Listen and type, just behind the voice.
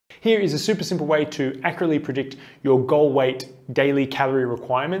Here is a super simple way to accurately predict your goal weight daily calorie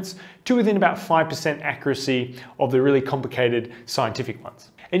requirements to within about 5% accuracy of the really complicated scientific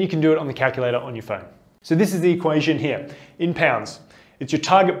ones. And you can do it on the calculator on your phone. So this is the equation here. In pounds, it's your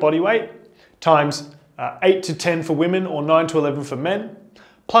target body weight times 8 to 10 for women or 9 to 11 for men,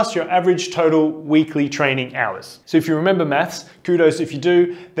 plus your average total weekly training hours. So if you remember maths, kudos if you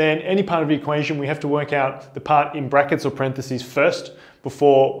do, then any part of the equation we have to work out the part in brackets or parentheses first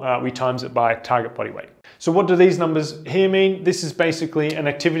before we times it by target body weight. So what do these numbers here mean? This is basically an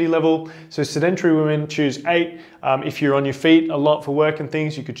activity level. So sedentary women choose 8. If you're on your feet a lot for work and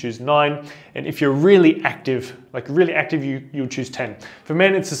things, you could choose 9. And if you're really active, you'll choose 10. For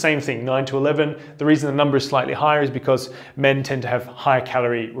men, it's the same thing, 9 to 11. The reason the number is slightly higher is because men tend to have higher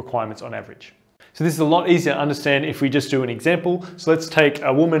calorie requirements on average. So this is a lot easier to understand if we just do an example. So let's take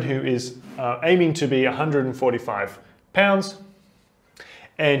a woman who is aiming to be 145 pounds.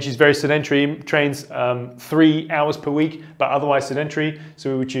 And she's very sedentary, trains 3 hours per week, but otherwise sedentary.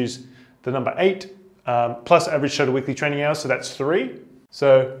 So we would choose the number 8 plus average total weekly training hours, so that's 3.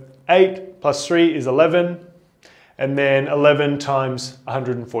 So 8 plus 3 is 11, and then 11 times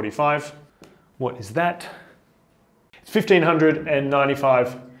 145. What is that? It's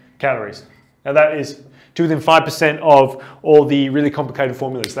 1,595 calories. Now that is to within 5% of all the really complicated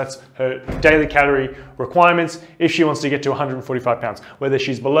formulas. That's her daily calorie requirements if she wants to get to 145 pounds, whether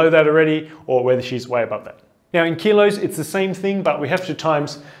she's below that already or whether she's way above that. Now in kilos, it's the same thing, but we have to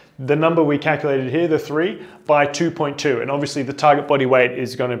times the number we calculated here, the 3, by 2.2. And obviously the target body weight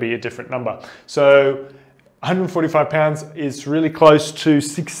is going to be a different number. So 145 pounds is really close to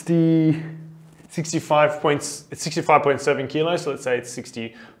 65.7 kilos, so let's say it's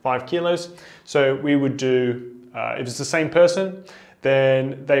 65 kilos. So we would do, if it's the same person,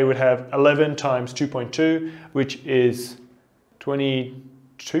 then they would have 11 times 2.2, which is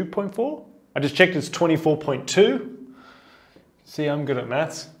 22.4. I just checked, it's 24.2. See, I'm good at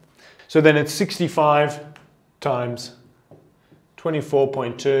maths. So then it's 65 times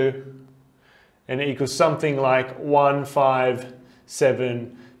 24.2, and it equals something like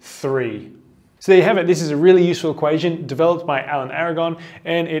 1573. So there you have it. This is a really useful equation developed by Alan Aragon,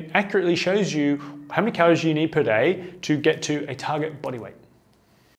 and it accurately shows you how many calories you need per day to get to a target body weight.